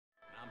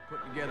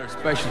Putting together a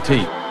special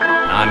team.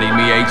 I need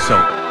me 8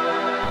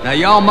 soldiers. Now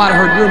y'all might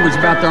have heard rumors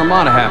about the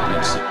Armada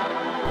happenings.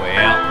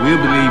 Well, we'll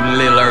be leaving a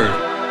little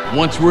early.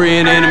 Once we're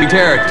in enemy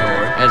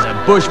territory, as a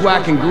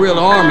bushwhacking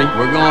guerrilla army,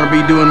 we're gonna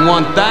be doing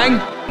one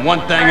thing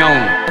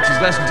only, which is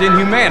lessons in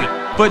humanity.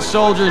 Foot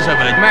soldiers of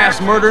a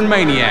mass murdering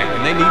maniac,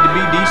 and they need to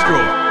be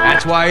destroyed.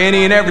 That's why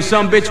any and every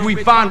sumbitch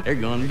we find, they're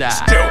gonna die.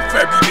 Stealth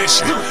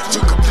ammunition to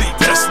complete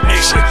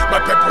destination. My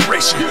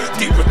preparation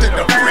deeper than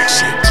the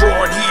friction.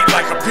 Drawing heat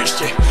like a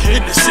piston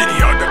in the city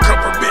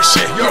undercover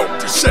mission. Yo,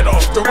 to set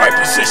off the right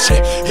position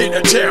in the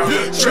town.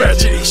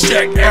 Tragedy,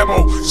 stacked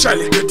ammo,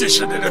 silent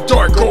condition in a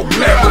dark old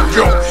glamour.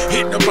 Yo,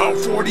 hitting about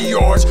 40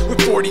 yards with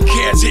 40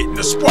 cans hitting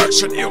the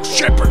sparks on ill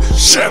Sheperd.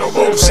 Shadow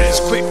Moses,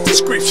 quick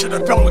description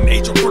of fallen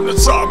angel from the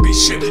zombie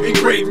shit.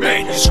 Engraved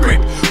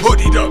manuscript,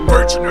 hoodied up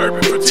virgin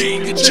urban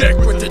fatigue. Check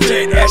with the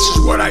dead ashes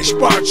what I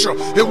sponsor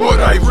and what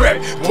I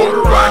rep.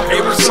 Portarok,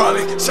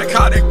 Aerosonic,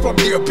 psychotic from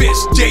the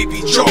abyss.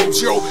 Davy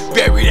Jones, yo,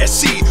 buried at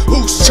sea.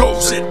 Who's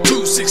chosen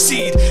to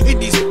succeed in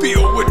these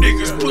fields where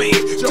niggas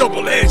bleed?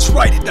 Double-edged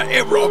right in the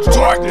era of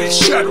darkness.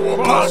 Shadow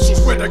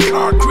apostles where the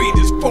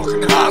concrete is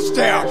fucking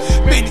hostile.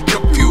 Many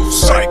confused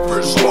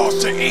ciphers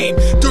lost to aim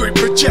during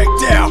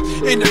projectile.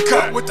 In the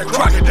cut with the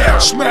crocodile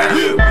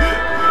smile.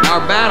 Our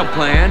battle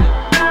plan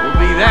will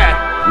be that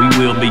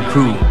we will be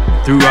cruel.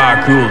 Through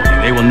our cruelty,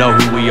 they will know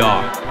who we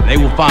are. They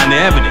will find the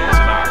evidence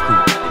of our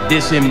cruelty.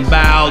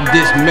 Disemboweled,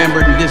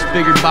 dismembered, and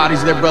disfigured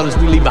bodies of their brothers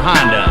we leave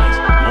behind us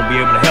won't be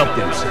able to help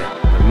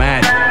themselves.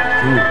 Imagine the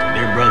cruelty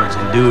their brothers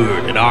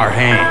endured at our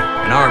hand,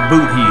 and our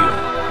boot heel,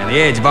 and the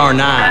edge of our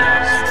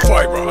knives.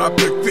 Fiber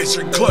optic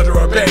vision, clutter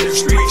abandoned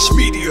streets.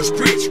 Media's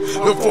preach,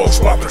 the false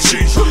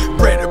prophecies.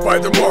 Branded by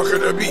the mark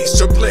of the beast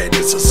to blend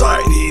in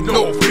society.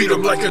 No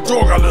freedom like a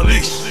dog on a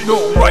leash.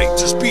 No right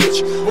to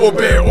speech or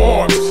bear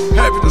arms.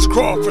 Having us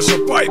crawl for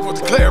survival,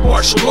 declare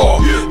martial law.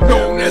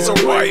 Known as a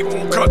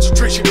rival,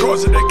 concentration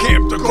causing the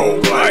camp to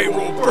go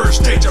viral.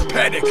 First stage of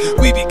panic,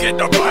 we begin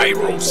to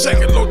viral.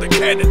 Second load the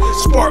cannon,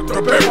 spark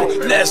the barrel.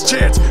 Last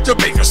chance to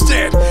make a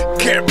stand.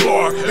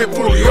 Kevlar and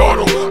fully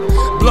auto.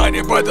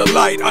 Blinded by the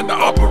light on the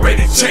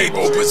operating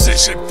table.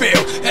 Position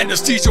fail,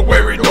 anesthesia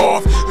wearing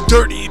off.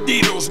 Dirty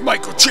needles,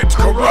 microchips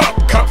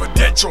corrupt.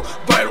 Confidential,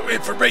 vital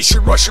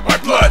information rushing my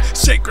blood.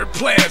 Sacred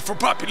plan for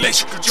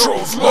population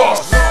control's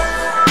lost.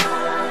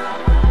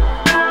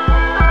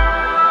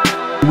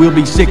 We'll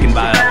be sickened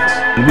by us,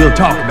 and we'll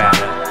talk about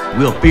us.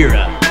 We'll fear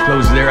us.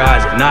 Closing their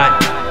eyes at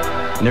night,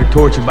 and they're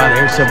tortured by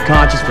their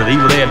subconscious for the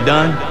evil they have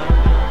done.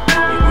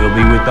 It will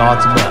be with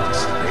thoughts of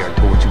us they are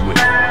tortured with.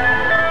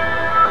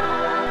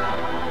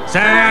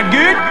 Sound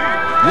good?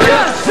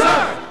 Yes,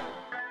 sir!